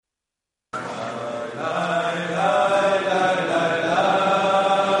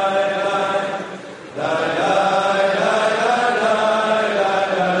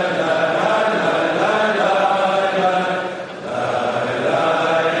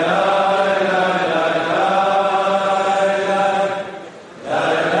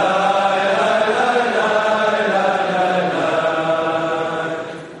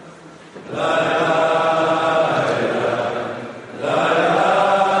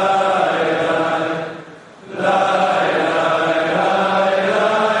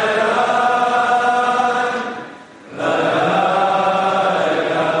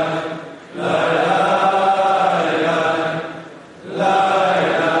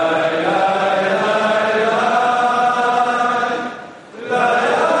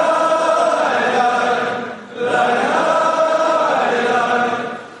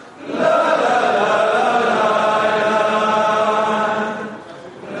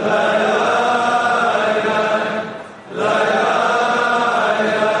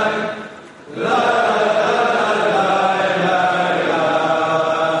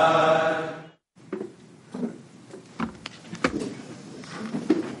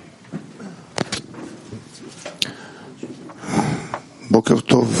Boker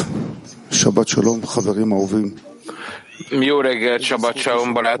Tov, Shabbat Shalom, Chaverim Ahovim. Jó reggelt, Shabbat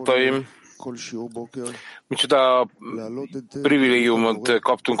Shalom, barátaim! Micsoda privilégiumot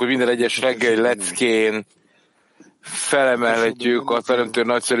kaptunk, hogy minden egyes reggel leckén felemelhetjük a Teremtő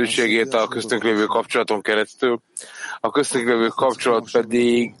nagyszerűségét a köztünk lévő kapcsolaton keresztül. A köztünk lévő kapcsolat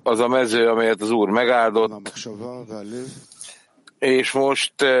pedig az a mező, amelyet az Úr megáldott, és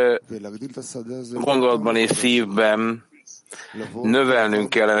most gondolatban és szívben növelnünk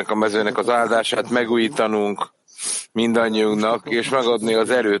kell ennek a mezőnek az áldását, megújítanunk mindannyiunknak, és megadni az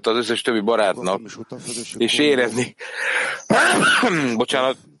erőt az összes többi barátnak, és érezni,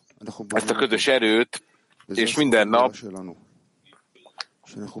 bocsánat, ezt a közös erőt, és minden nap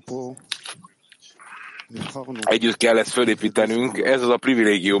együtt kell ezt fölépítenünk. Ez az a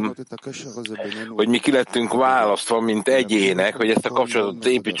privilégium, hogy mi ki lettünk választva, mint egyének, hogy ezt a kapcsolatot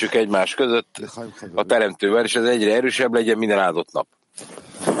építsük egymás között a Teremtővel, és ez egyre erősebb legyen minden áldott nap.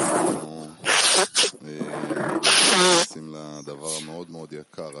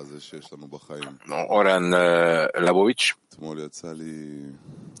 Oren Lebovics,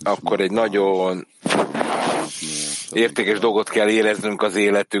 akkor egy nagyon értékes dolgot kell éreznünk az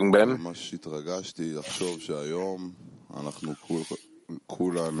életünkben.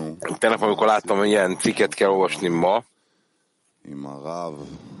 Tegnap, amikor láttam, hogy ilyen cikket kell olvasni ma,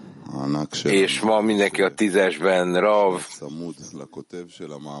 és ma mindenki a 10-esben, Rav,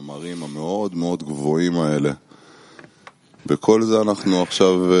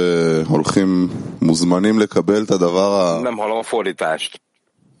 nem hallom a fordítást.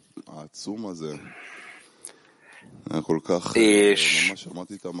 És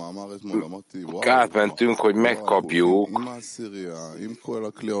átmentünk, hogy megkapjuk,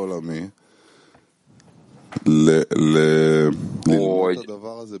 hogy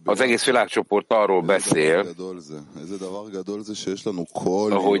az egész világcsoport arról beszél,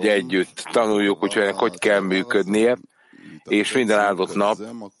 hogy együtt tanuljuk, hogy ennek hogy kell működnie, és minden áldott nap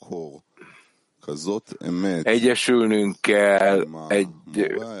egyesülnünk kell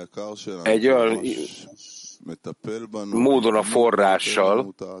egy olyan módon a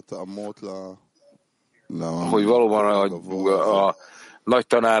forrással, hogy valóban a nagy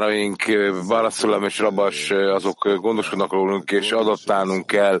tanáraink, Bálaszulam és Rabas, azok gondoskodnak rólunk, és adaptálnunk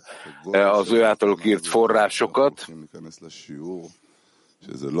kell az ő általuk írt forrásokat,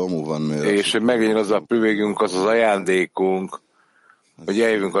 és hogy meglegyen az a privilégiumunk, az az ajándékunk, hogy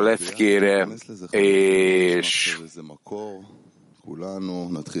eljövünk a leckére, és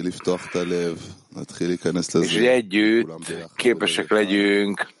hogy együtt képesek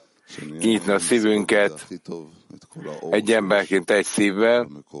legyünk kinyitni a szívünket, egy emberként egy szívvel,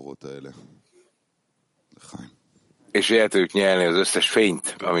 és el tudjuk nyelni az összes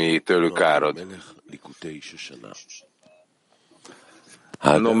fényt, ami tőlük árad.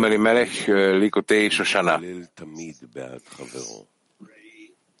 Nomeli Melech, Likutei Shoshana.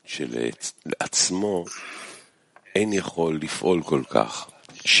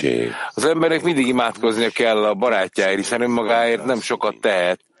 Az embernek mindig imádkoznia kell a barátjáért, hiszen önmagáért nem sokat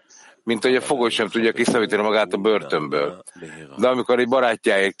tehet, mint hogy a fogoly sem tudja kiszabadítani magát a börtönből. De amikor egy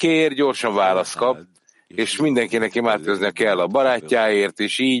barátjáért kér, gyorsan választ kap, és mindenkinek imádkoznia kell a barátjáért,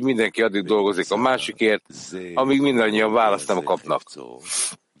 és így mindenki addig dolgozik a másikért, amíg mindannyian választ nem kapnak.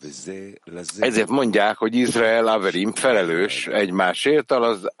 Ezért mondják, hogy Izrael Averim felelős egymásért,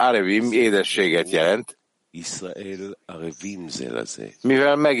 az Arevim édességet jelent,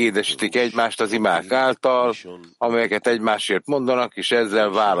 mivel megédesítik egymást az imák által, amelyeket egymásért mondanak, és ezzel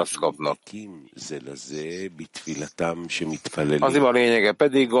választ kapnak. Az ima lényege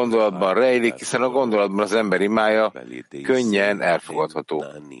pedig gondolatban rejlik, hiszen a gondolatban az ember imája könnyen elfogadható.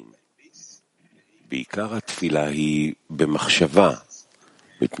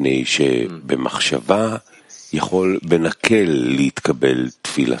 מפני שבמחשבה יכול בנקל להתקבל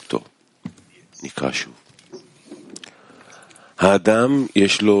תפילתו. נקרא שוב. האדם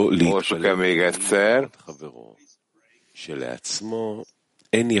יש לו להתפלל את חברו, שלעצמו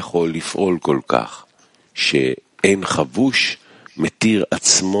אין יכול לפעול כל כך, שאין חבוש מתיר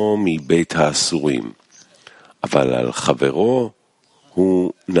עצמו מבית האסורים, אבל על חברו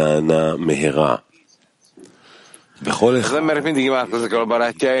הוא נענה מהרה. Az emberek mindig imádkozik a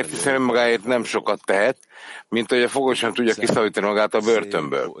barátjáért, hiszen önmagáért nem sokat tehet, mint hogy a fogoly sem tudja kiszabadítani magát a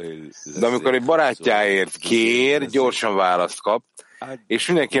börtönből. De amikor egy barátjáért kér, gyorsan választ kap, és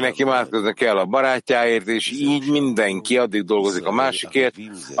mindenkinek imádkozni kell a barátjáért, és így mindenki addig dolgozik a másikért,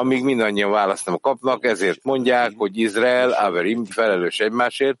 amíg mindannyian választ nem kapnak, ezért mondják, hogy Izrael, Averim felelős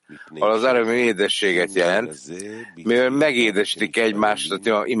egymásért, ahol az Averim édességet jelent, mivel megédesítik egymást az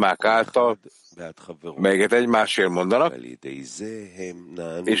imák által, melyeket egymásért mondanak,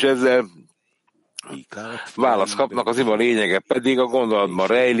 és ezzel választ kapnak, az ima lényege pedig a gondolatban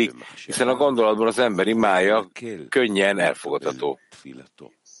rejlik, hiszen a gondolatban az ember imája könnyen elfogadható.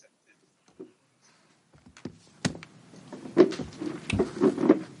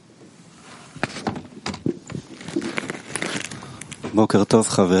 בוקר טוב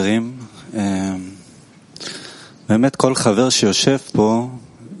חברים, באמת כל חבר שיושב פה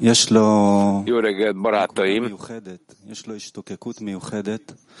יש לו jó reggelt barátaim, מיוחדת, יש לו השתוקקות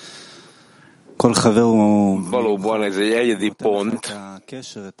מיוחדת. כל חבר הוא valóban ez egy egyedi pont, את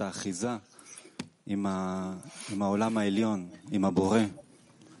הקשר, את האחיזה עם העולם העליון, עם הבורא.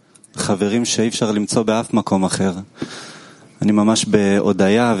 חברים שאי אפשר למצוא באף מקום אחר. אני ממש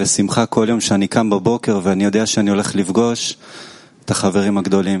בהודיה ושמחה כל יום שאני קם בבוקר ואני יודע שאני הולך לפגוש את החברים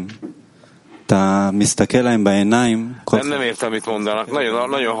הגדולים. אתה מסתכל להם בעיניים. nem értem, mit mondanak.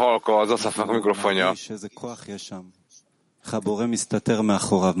 Nagyon halka az Aszafnak a mikrofonja. איזה כוח יש שם. איך הבורא מסתתר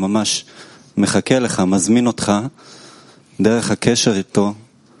מאחוריו, ממש מחכה לך, מזמין אותך דרך הקשר איתו,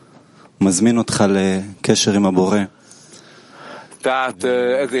 מזמין אותך לקשר עם הבורא. Tehát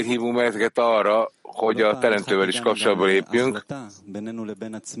ezért hívunk meg arra, hogy a Teremtővel is kapcsolatba lépjünk. בינינו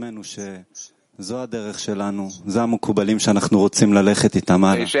לבין עצמנו שזו הדרך שלנו, זה המקובלים שאנחנו רוצים ללכת איתם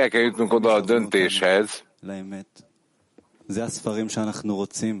הלאה. És el kell jutnunk oda a döntéshez. לאמת. זה הספרים שאנחנו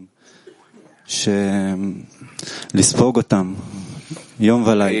רוצים לספוג אותם יום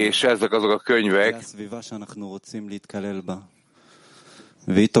ולילה. És ezek azok a könyvek. זה הסביבה שאנחנו רוצים להתקלל בה.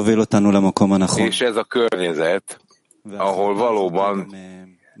 והיא תוביל אותנו למקום הנכון. És ez a környezet, ahol valóban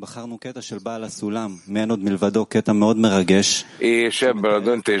בחרנו קטע של בעל הסולם, מעין עוד מלבדו, קטע מאוד מרגש. és ebből a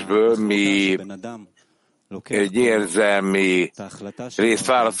döntésből mi egy érzelmi részt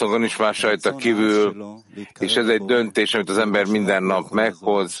választunk, nincs más rajta kívül, és ez egy döntés, amit az ember minden nap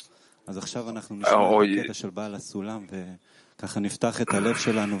meghoz, ahogy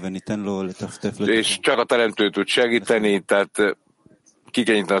és csak a Teremtő tud segíteni, tehát ki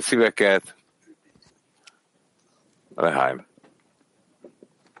kell nyitni a szíveket. Lehány.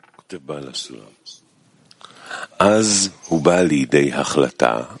 אז הוא בא לידי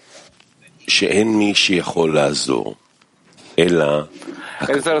החלטה שאין מי שיכול לעזור, אלא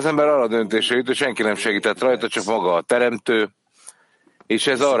ezzel az ember arra döntésre jut, hogy senki nem segített rajta, csak maga a Teremtő, és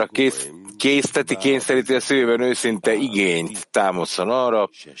ez arra készteti, kényszeríti a szívében őszinte igényt támaszon arra,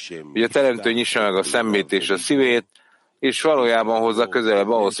 hogy a Teremtő nyissa meg a szemét és a szívét, és valójában hozza közelebb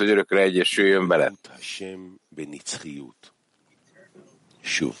ahhoz, hogy örökre egyesüljön bele.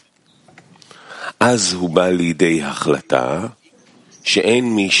 אז הוא בא לידי החלטה שאין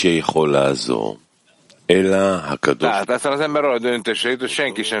מי שיכול לעזור, אלא הקדוש. Tehát aztán az ember arra döntésre jut, hogy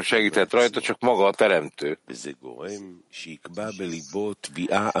senki sem segített rajta, csak maga a Teremtő.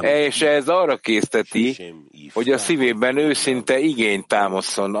 És ez arra készteti, hogy a szívében őszinte igényt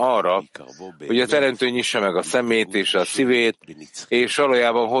támaszon arra, hogy a Teremtő nyissa meg a szemét és a szívét, és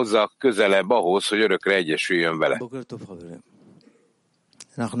valójában hozza közelebb ahhoz, hogy örökre egyesüljön vele.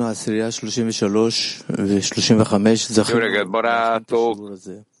 Jó reggelt, barátok!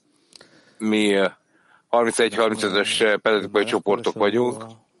 Mi 31-35-ös pedagógiai csoportok vagyunk.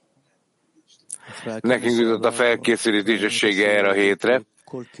 Nekünk jutott a felkészülés dicsősége erre a hétre.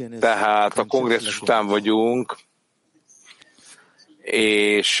 Tehát a kongresszus után vagyunk,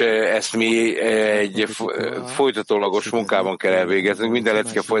 és ezt mi egy folytatólagos munkában kell elvégeznünk, minden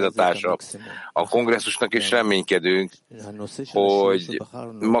lecke folytatása a kongresszusnak, és reménykedünk, hogy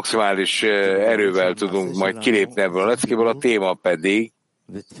maximális erővel tudunk majd kilépni ebből a leckéből. A téma pedig,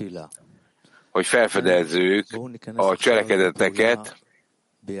 hogy felfedezzük a cselekedeteket,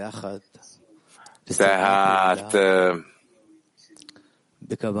 tehát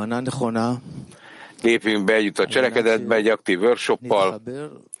lépjünk be együtt a cselekedetbe egy aktív workshoppal.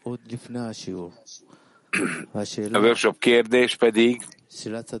 A workshop kérdés pedig,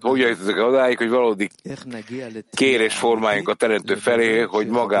 hogy jutunk odáig, hogy valódi kérés formáljunk a Teremtő felé, hogy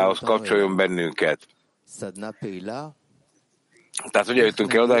magához kapcsoljon bennünket. Tehát ugye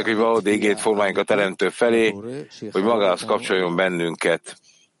jutunk el odáig, hogy valódi igényt formáljunk a Teremtő felé, hogy magához kapcsoljon bennünket.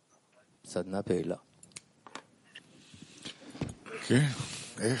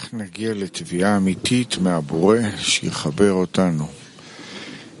 איך נגיע לתביעה אמיתית מהבורא שיחבר אותנו?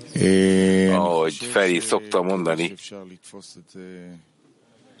 Ahogy Feri szokta mondani,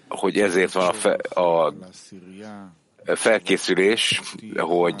 hogy ezért van a felkészülés,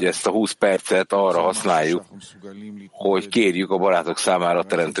 hogy ezt a 20 percet arra használjuk, hogy kérjük a barátok számára a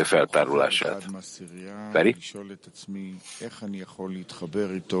Teremtő feltárulását. Feri?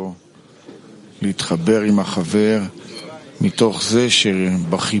 להתחבר עם החבר מתוך זה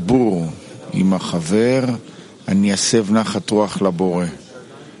שבחיבור עם החבר, אני אסב נחת רוח לבורא.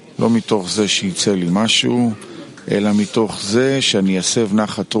 לא מתוך זה שיצא לי משהו, אלא מתוך זה שאני אסב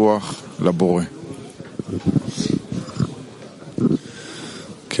נחת רוח לבורא.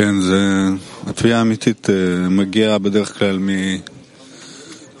 כן, התביעה האמיתית מגיעה בדרך כלל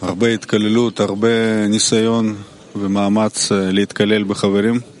מהרבה התקללות, הרבה ניסיון ומאמץ להתקלל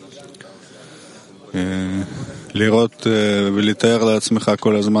בחברים. לראות ולתאר לעצמך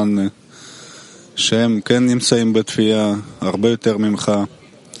כל הזמן שהם כן נמצאים בתביעה הרבה יותר ממך,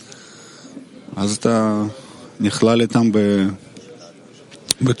 אז אתה נכלל איתם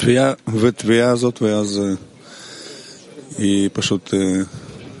בתביעה הזאת, ואז היא פשוט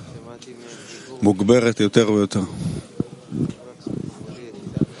מוגברת יותר ויותר.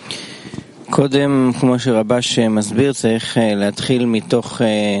 קודם, כמו שרבש מסביר, צריך להתחיל מתוך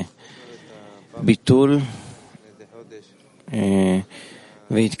ביטול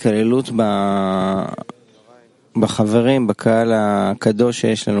והתקללות בחברים, בקהל הקדוש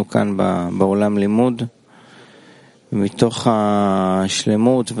שיש לנו כאן בעולם לימוד. מתוך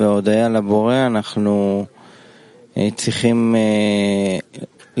השלמות וההודיה לבורא אנחנו צריכים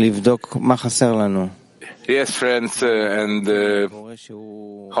לבדוק מה חסר לנו. Yes, friends, and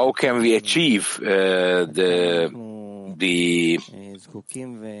how can we achieve the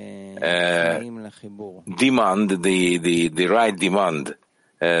demand, the right demand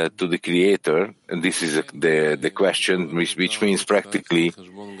to the Creator? And this is the question, which means practically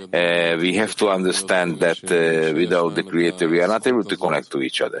we have to understand that without the Creator we are not able to connect to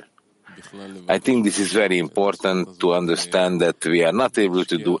each other. I think this is very important to understand that we are not able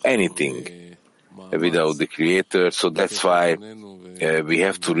to do anything without the Creator, so that's why we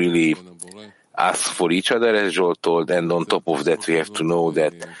have to really ask for each other, as Joel told, and on top of that we have to know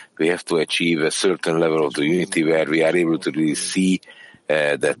that we have to achieve a certain level of the unity where we are able to really see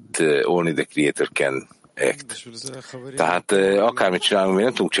that only the Creator can act. Tehát akármit csinálunk, mi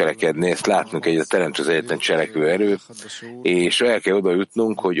nem tudunk cselekedni, ezt látnunk, hogy a teremtő az egyetlen cselekvő erő, és el kell oda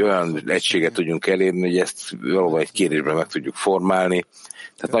jutnunk, hogy olyan egységet tudjunk elérni, hogy ezt valóban egy kérésben meg tudjuk formálni.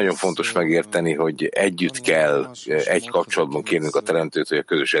 Tehát nagyon fontos megérteni, hogy együtt kell, egy kapcsolatban kérnünk a teremtőt, hogy a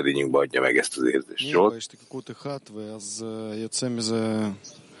közös edényünkbe adja meg ezt az érzést. Zsolt?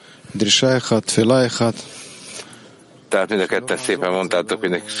 Tehát mind a ketten szépen mondtátok, hogy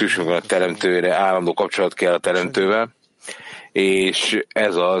nekik szükségünk van a teremtőre, állandó kapcsolat kell a teremtővel, és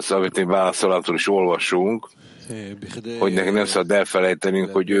ez az, amit mi válaszolatól is olvasunk, hogy nekünk nem szabad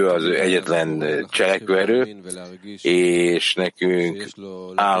elfelejtenünk, hogy ő az egyetlen cselekvőerő, és nekünk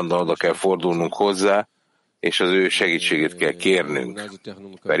állandóan oda kell fordulnunk hozzá, és az ő segítségét kell kérnünk.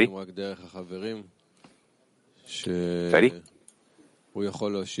 Feri? Feri?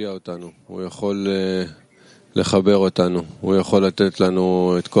 לחבר אותנו, הוא יכול לתת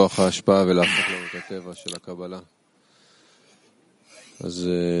לנו את כוח ההשפעה ולהפוך לנו את הטבע של הקבלה. אז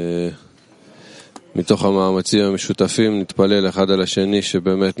מתוך המאמצים המשותפים נתפלל אחד על השני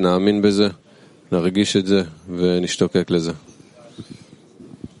שבאמת נאמין בזה, נרגיש את זה ונשתוקק לזה.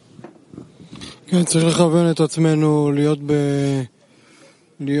 כן, צריך לכוון את עצמנו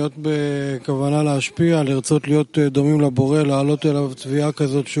להיות בכוונה להשפיע, לרצות להיות דומים לבורא, לעלות אליו תביעה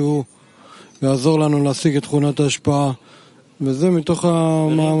כזאת שהוא יעזור לנו להשיג את תכונת ההשפעה, וזה מתוך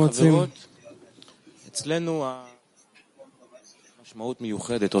המאמצים. אצלנו המשמעות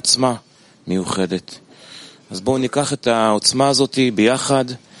מיוחדת, עוצמה מיוחדת. אז בואו ניקח את העוצמה הזאת ביחד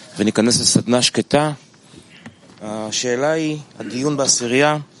וניכנס לסדנה שקטה. השאלה היא, הדיון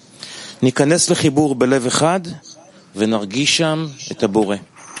בעשירייה, ניכנס לחיבור בלב אחד ונרגיש שם את הבורא.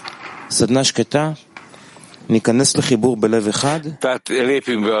 סדנה שקטה, ניכנס לחיבור בלב אחד. Tehát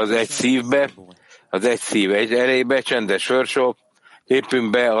lépünk be az egy szívbe, az egy szív egy elébe, csendes workshop, lépünk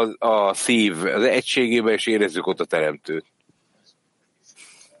be a szív az egységébe, és érezzük ott a teremtőt.